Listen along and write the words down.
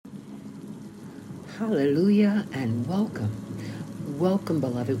Hallelujah and welcome. Welcome,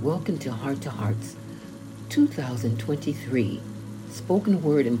 beloved. Welcome to Hearts 2023. Spoken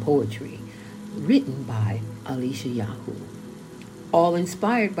word and poetry. Written by Alicia Yahoo. All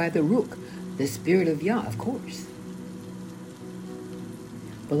inspired by the Ruach, the Spirit of Yah, of course.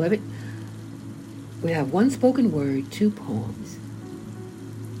 Beloved, we have one spoken word, 2 poems,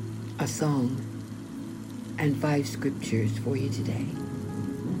 a song, and 5 scriptures for you today.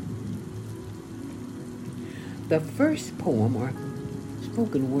 The first poem or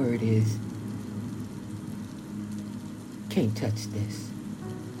spoken word is Can't Touch This.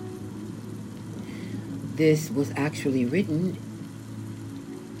 This was actually written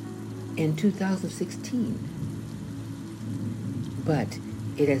in 2016, but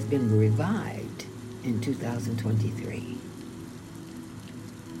it has been revived in 2023.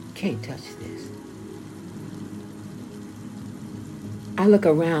 Can't touch this. I look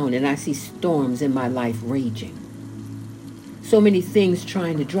around and I see storms in my life raging. So many things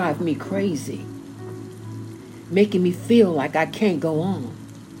trying to drive me crazy, making me feel like I can't go on.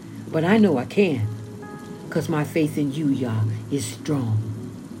 But I know I can, because my faith in you, Yah, is strong.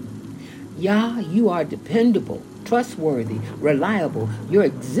 Yah, you are dependable, trustworthy, reliable. Your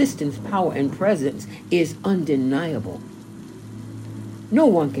existence, power, and presence is undeniable. No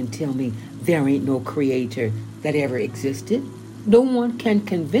one can tell me there ain't no creator that ever existed. No one can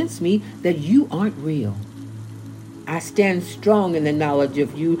convince me that you aren't real. I stand strong in the knowledge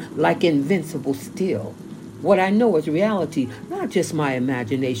of you like invincible still. What I know is reality, not just my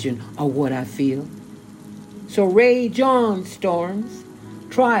imagination or what I feel. So rage on, storms,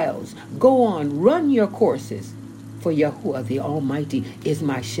 trials, go on, run your courses. For Yahuwah the Almighty is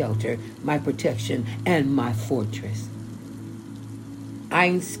my shelter, my protection, and my fortress. I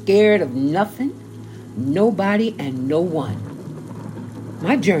ain't scared of nothing, nobody, and no one.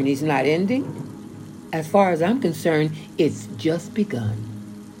 My journey's not ending. As far as I'm concerned, it's just begun.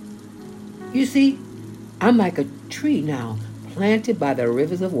 You see, I'm like a tree now, planted by the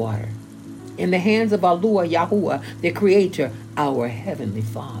rivers of water, in the hands of Allah Yahuwah, the Creator, our Heavenly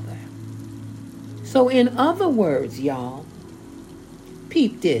Father. So in other words, y'all,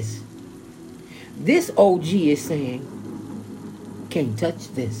 peep this. This OG is saying, can't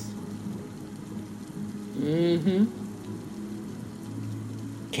touch this.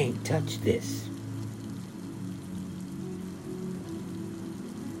 Can't touch this.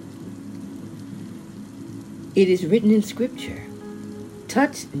 It is written in Scripture,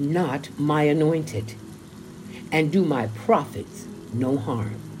 touch not my anointed, and do my prophets no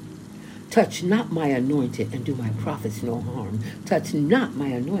harm. Touch not my anointed, and do my prophets no harm. Touch not my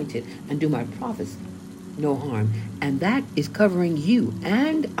anointed, and do my prophets no harm. And that is covering you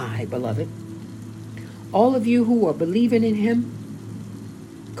and I, beloved. All of you who are believing in him,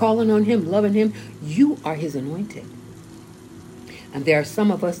 calling on him, loving him, you are his anointed. And there are some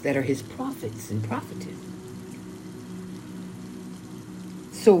of us that are his prophets and prophetess.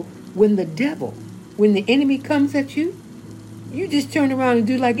 So when the enemy comes at you, you just turn around and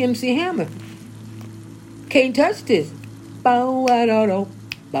do like MC Hammer. Can't touch this. Bow, ba-do,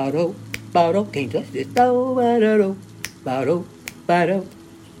 ba-do, ba-do. Can't touch this. Bow, ba-do, ba-do, ba-do.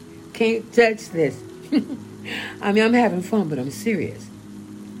 Can't touch this. I mean, I'm having fun, but I'm serious.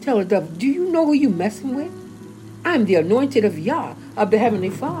 Tell the devil, do you know who you messing with? I'm the anointed of Yah, of the Heavenly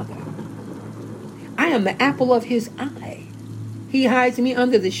Father. I am the apple of his eye. He hides me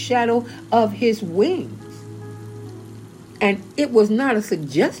under the shadow of his wings. And it was not a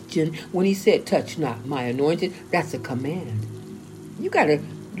suggestion when he said, touch not my anointed. That's a command. You got to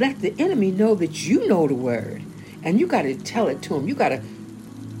let the enemy know that you know the word. And you got to tell it to him. You got to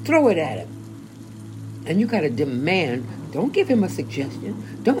throw it at him. And you got to demand. Don't give him a suggestion.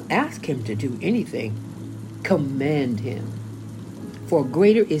 Don't ask him to do anything. Command him. For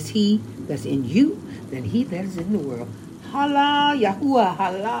greater is he that's in you than he that is in the world. Hala, Yahuwah,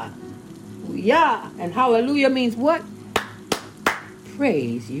 hala. Yah. And hallelujah means what?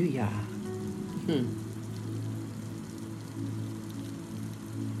 Praise you, Yah.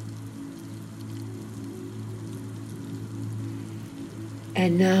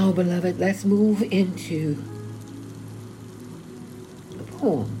 And now, beloved, let's move into the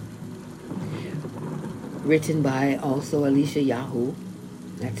poem. Written by also Alicia Yahoo.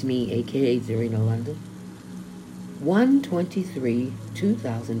 That's me, a.k.a. Zarina London.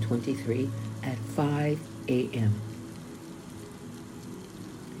 1/23/2023 at 5 a.m.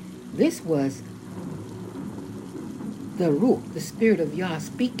 This was the Ruach, the Spirit of Yah,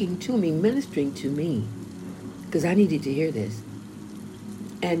 speaking to me, ministering to me, because I needed to hear this.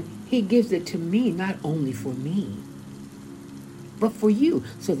 And he gives it to me not only for me, but for you,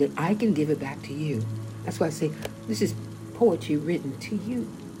 so that I can give it back to you. That's why I say this is poetry written to you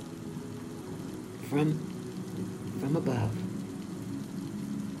from above.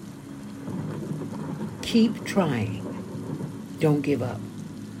 Keep trying. Don't give up.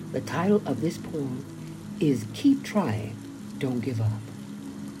 The title of this poem is Keep Trying. Don't Give Up.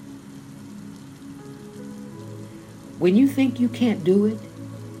 When you think you can't do it,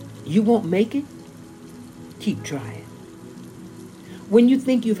 you won't make it, keep trying. When you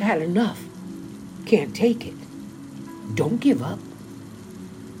think you've had enough, can't take it, don't give up.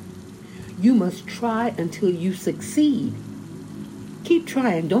 You must try until you succeed. Keep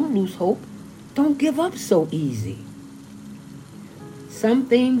trying, don't lose hope. Don't give up so easy. Some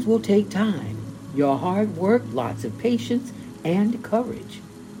things will take time. Your hard work, lots of patience, and courage.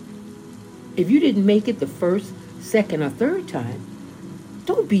 If you didn't make it the first, second, or third time,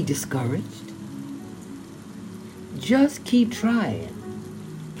 don't be discouraged. Just keep trying.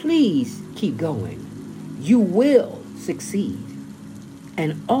 Please keep going. You will succeed.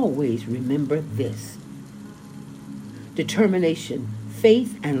 And always remember this: determination,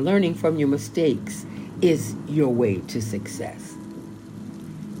 faith, and learning from your mistakes is your way to success.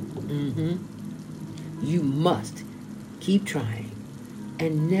 You must keep trying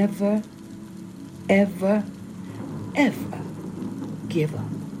and never, ever, ever give up.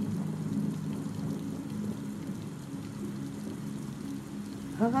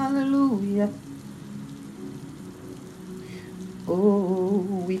 Hallelujah. Oh,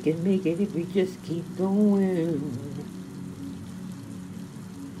 we can make it if we just keep going.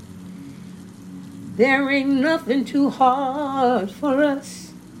 There ain't nothing too hard for us.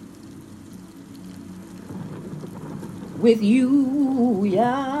 With you,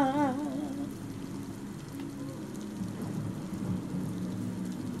 yeah.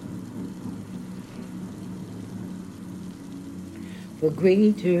 For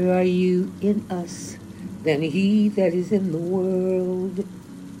greater are you in us than he that is in the world.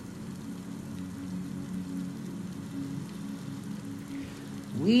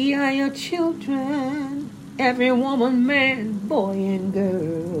 We are your children, every woman, man, boy, and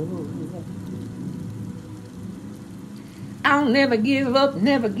girl. I'll never give up,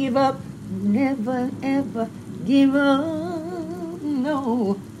 never give up, never, ever give up,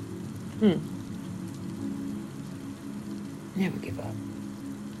 no. Never give up.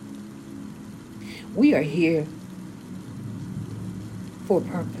 We are here for a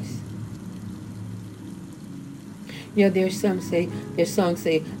purpose. You know, there's songs say,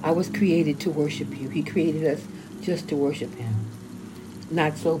 I was created to worship you. He created us just to worship him.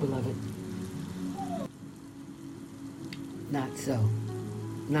 Not so, beloved. Not so.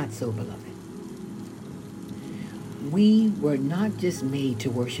 Not so, beloved. We were not just made to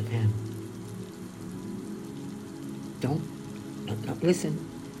worship him. Don't listen.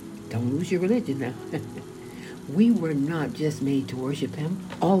 Don't lose your religion now. We were not just made to worship him,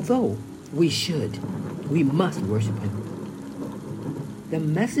 although we should. We must worship him. The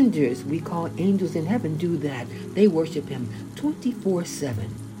messengers we call angels in heaven do that. They worship him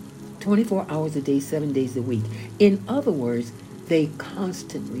 24/7, 24 hours a day, 7 days a week. In other words, they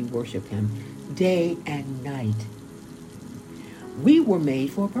constantly worship him day and night. We were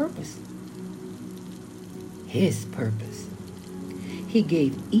made for a purpose. His purpose. He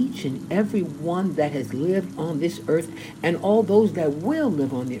gave each and every one that has lived on this earth and all those that will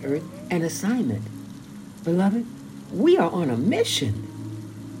live on the earth an assignment. Beloved, we are on a mission.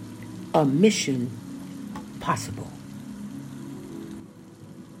 A mission possible.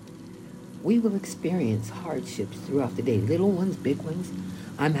 We will experience hardships throughout the day, little ones, big ones.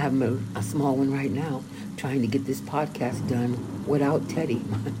 I'm having a small one right now, trying to get this podcast done without Teddy,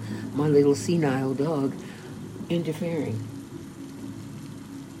 my little senile dog, interfering.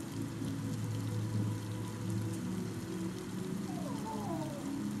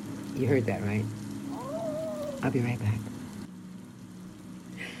 You heard that, right? I'll be right back.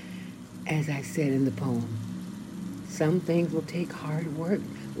 As I said in the poem, some things will take hard work,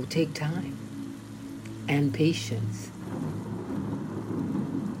 will take time and patience.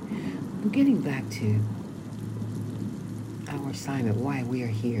 But getting back to our assignment, why we are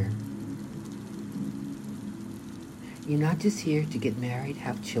here. You're not just here to get married,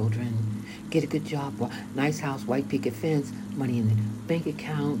 have children, get a good job, nice house, white picket fence, money in the bank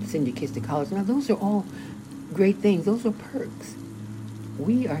account, send your kids to college. Now, those are all great things. Those are perks.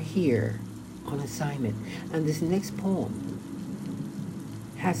 We are here on assignment. And this next poem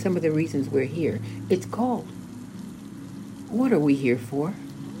has some of the reasons we're here. It's called, What Are We Here For?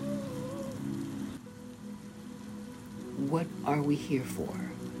 What Are We Here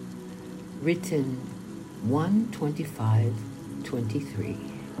For? Written 1/25 23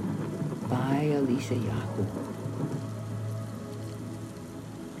 by Alicia Yahoo.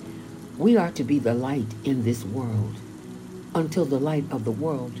 We are to be the light in this world until the light of the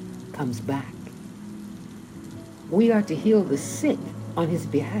world comes back. We are to heal the sick on his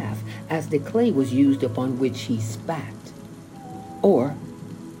behalf as the clay was used upon which he spat. Or,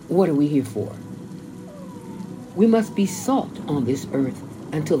 what are we here for? We must be salt on this earth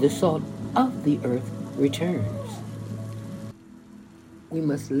until the salt of the earth returns. We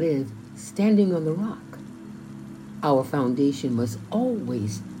must live standing on the rock. Our foundation must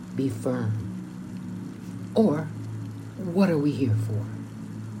always be firm. Or, what are we here for?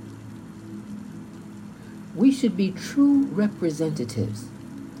 We should be true representatives,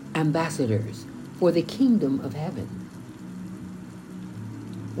 ambassadors for the kingdom of heaven.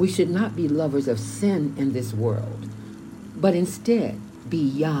 We should not be lovers of sin in this world, but instead be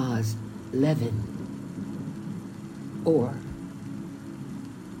Yah's leaven. Or,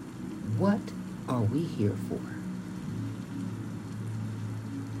 what are we here for?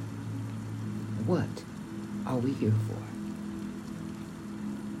 What are we here for?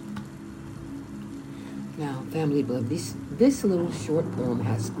 Now, family beloved, this little short poem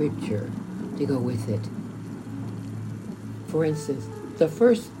has scripture to go with it. For instance, the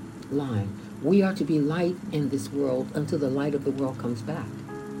first line, we are to be light in this world until the light of the world comes back.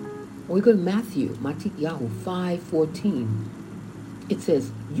 When we go to Matthew 5:14, it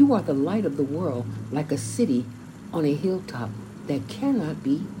says, you are the light of the world, like a city on a hilltop that cannot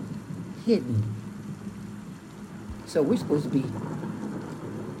be hidden. So we're supposed to be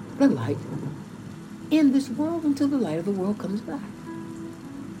the light in this world until the light of the world comes back.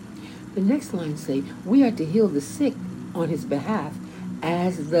 The next line say, we are to heal the sick on his behalf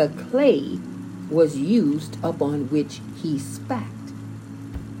as the clay was used upon which he spat.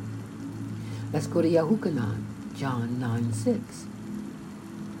 Let's go to Yahuchanan, John 9:6.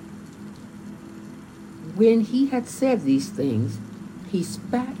 When he had said these things, he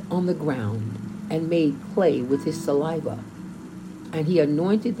spat on the ground and made clay with his saliva. And he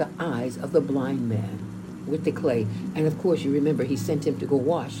anointed the eyes of the blind man with the clay. And of course, you remember, he sent him to go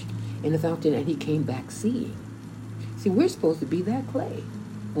wash in the fountain, and he came back seeing. See, we're supposed to be that clay.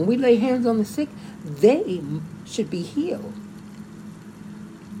 When we lay hands on the sick, they should be healed.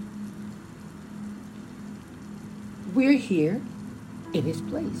 We're here in his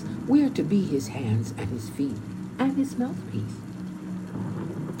place. We are to be his hands and his feet and his mouthpiece.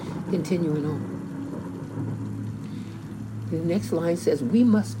 Continuing on. The next line says, we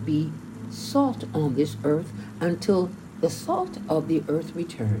must be salt on this earth until the salt of the earth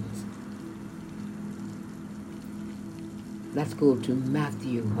returns. Let's go to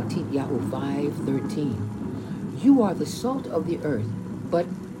Matthew 5:13. You are the salt of the earth, but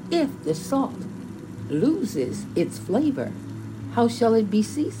if the salt loses its flavor, how shall it be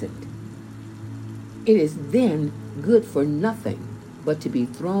seasoned? It is then good for nothing but to be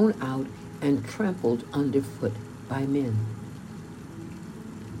thrown out and trampled underfoot by men.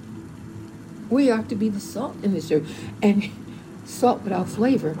 We are to be the salt in this earth, and salt without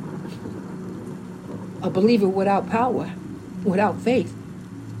flavor, a believer without power, without faith,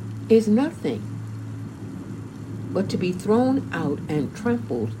 is nothing but to be thrown out and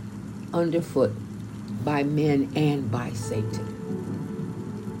trampled underfoot by men and by Satan.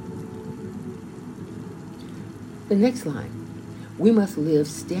 The next line, we must live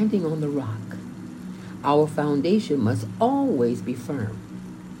standing on the rock. Our foundation must always be firm.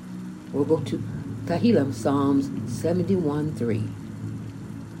 We'll go to Tehillim, Psalms 71:3.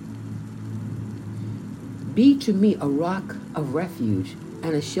 Be to me a rock of refuge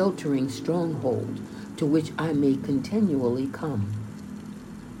and a sheltering stronghold to which I may continually come.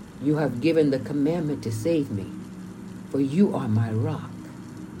 You have given the commandment to save me, for you are my rock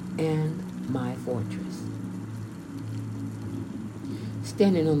and my fortress.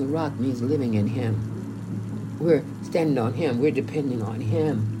 Standing on the rock means living in him. We're standing on him. We're depending on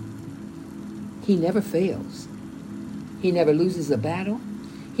him. He never fails. He never loses a battle.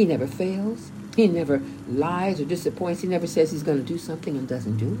 He never fails. He never lies or disappoints. He never says he's going to do something and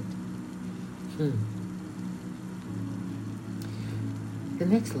doesn't do it. The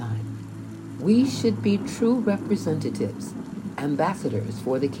next line. We should be true representatives, ambassadors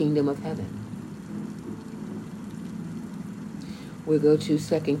for the kingdom of heaven. We'll go to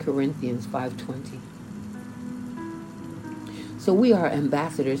 2 Corinthians 5:20. So we are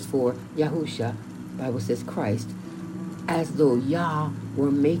ambassadors for Yahusha, Bible says Christ, as though Yah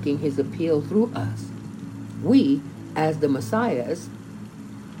were making his appeal through us. We, as the Messiah's,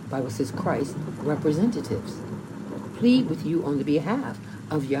 Bible says Christ, representatives, plead with you on the behalf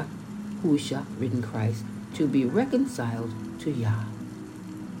of Yahusha, written Christ, to be reconciled to Yah.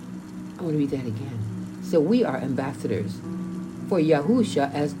 I want to read that again. So we are ambassadors for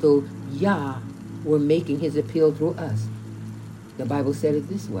Yahusha as though Yah were making his appeal through us. The Bible said it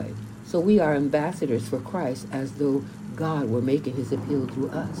this way. So we are ambassadors for Christ as though God were making his appeal through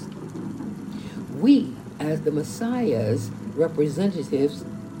us. We, as the Messiah's representatives,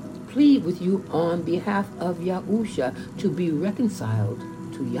 plead with you on behalf of Yahusha to be reconciled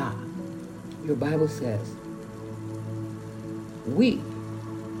to Yah. Your Bible says, we,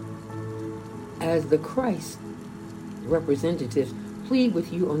 as the Christ representatives, plead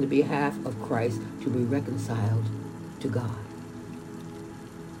with you on the behalf of Christ to be reconciled to God.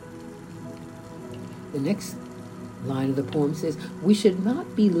 The next line of the poem says, we should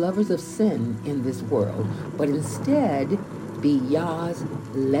not be lovers of sin in this world, but instead be Yah's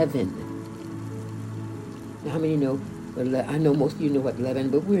leaven. Now, how many know, I know most of you know what leaven,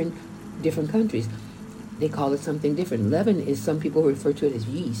 but we're in different countries. They call it something different. Leaven is, some people refer to it as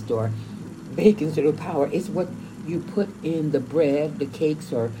yeast or baking soda powder. It's what you put in the bread, the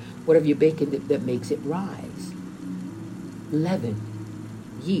cakes, or whatever you're baking that makes it rise. Leaven,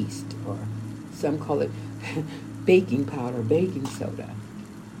 yeast, or some call it baking powder, baking soda.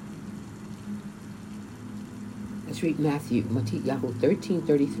 Let's read Matthew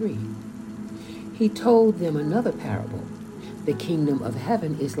 13:33. He told them another parable. The kingdom of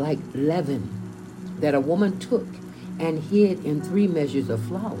heaven is like leaven that a woman took and hid in 3 measures of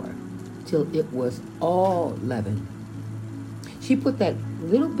flour till it was all leavened. She put that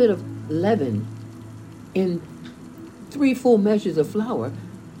little bit of leaven in 3 full measures of flour,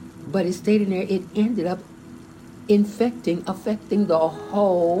 but it stayed in there. It ended up affecting the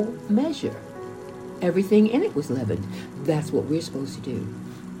whole measure. Everything in it was leavened. That's what we're supposed to do.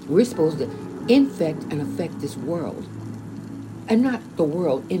 We're supposed to infect and affect this world, and not the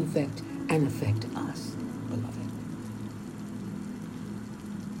world infect and affect us, beloved.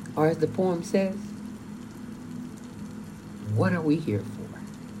 Or as the poem says, what are we here for?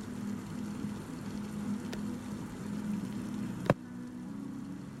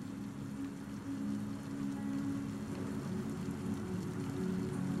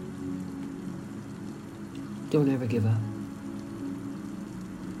 Don't ever give up.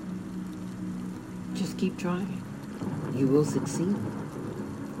 Just keep trying. You will succeed.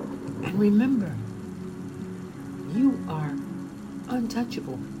 And remember, you are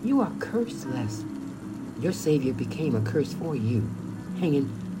untouchable. You are curseless. Your Savior became a curse for you, hanging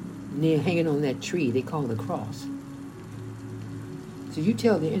on that tree they call the cross. So you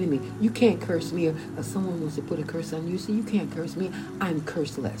tell the enemy, you can't curse me, or someone wants to put a curse on you, so you can't curse me. I'm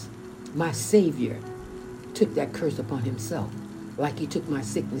curseless. My Savior took that curse upon himself, like he took my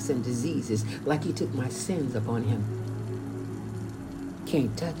sickness and diseases, like he took my sins upon him.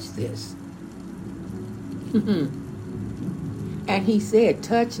 Can't touch this. And he said,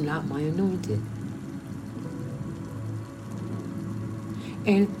 touch not my anointed.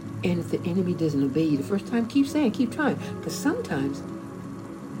 And if the enemy doesn't obey you the first time, keep saying, keep trying. Because sometimes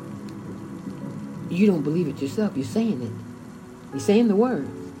you don't believe it yourself. You're saying it. You're saying the word,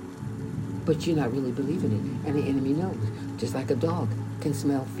 but you're not really believing it. And the enemy knows. Just like a dog can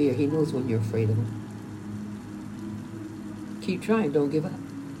smell fear. He knows when you're afraid of him. Keep trying. Don't give up.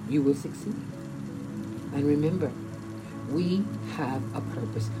 You will succeed. And remember, we have a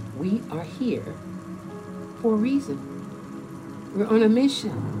purpose. We are here for a reason. We're on a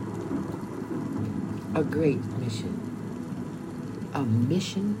mission. A great mission. A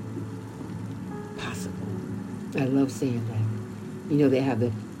mission possible. I love saying that. You know, they have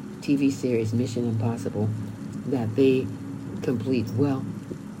the TV series Mission Impossible that they complete. Well,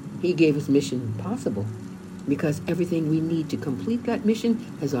 he gave us Mission Possible because everything we need to complete that mission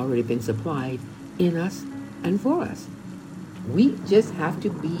has already been supplied in us and for us. We just have to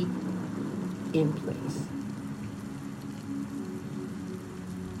be in place.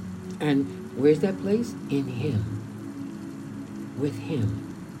 And where's that place? In him. With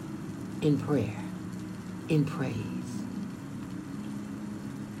him. In prayer. In praise.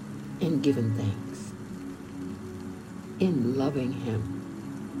 In giving thanks. In loving him.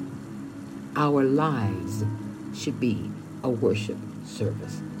 Our lives should be a worship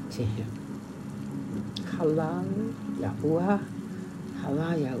service to him. Halal Yahuwah.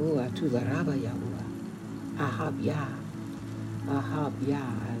 Halal Yahuwah. Tudaraba Yahuwah. Ahab Yah. Ahab Yah.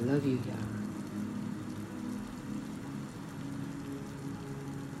 I love you, Yah.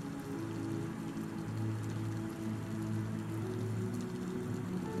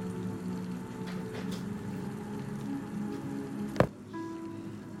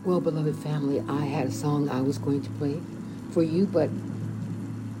 Well, beloved family, I had a song I was going to play for you, but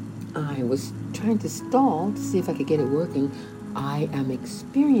I was trying to stall to see if I could get it working I am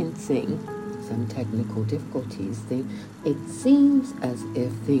experiencing some technical difficulties. It seems as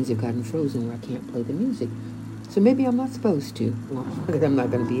if things have gotten frozen where I can't play the music. So maybe I'm not supposed to. Well, I'm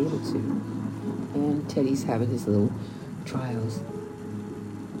not going to be able to. And Teddy's having his little trials.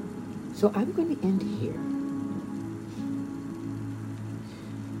 So I'm going to end here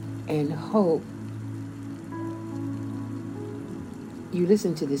and hope you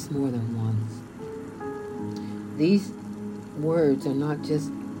listen to this more than once. These words are not just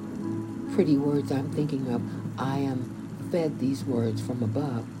pretty words I'm thinking of. I am fed these words from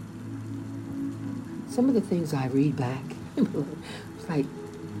above. Some of the things I read back, it's like,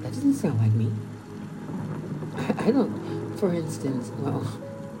 that doesn't sound like me. I don't, for instance, well,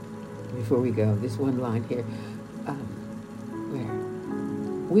 before we go, this one line here, where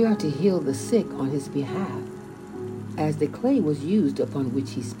we are to heal the sick on his behalf, as the clay was used upon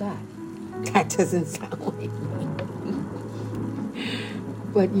which he spat. That doesn't sound like me.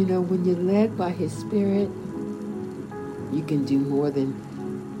 But you know, when you're led by his spirit, you can do more than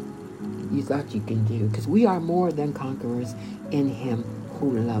you thought you can do, because we are more than conquerors in him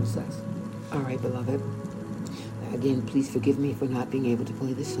who loves us. All right, beloved. Again, please forgive me for not being able to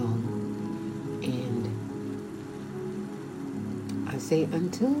play the song. And I say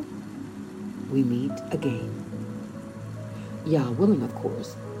until we meet again. Yah willing, of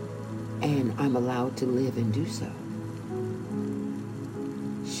course. And I'm allowed to live and do so.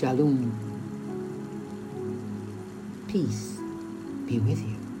 Shalom. Peace be with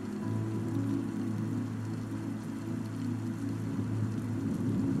you.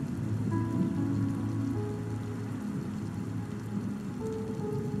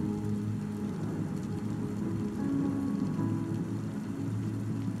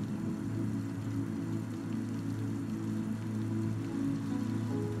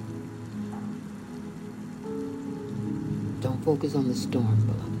 Don't focus on the storm,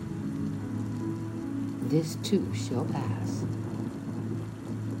 beloved. This too shall pass.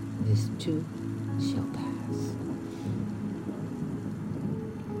 This too shall pass.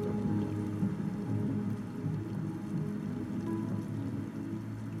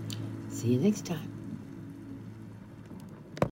 See you next time.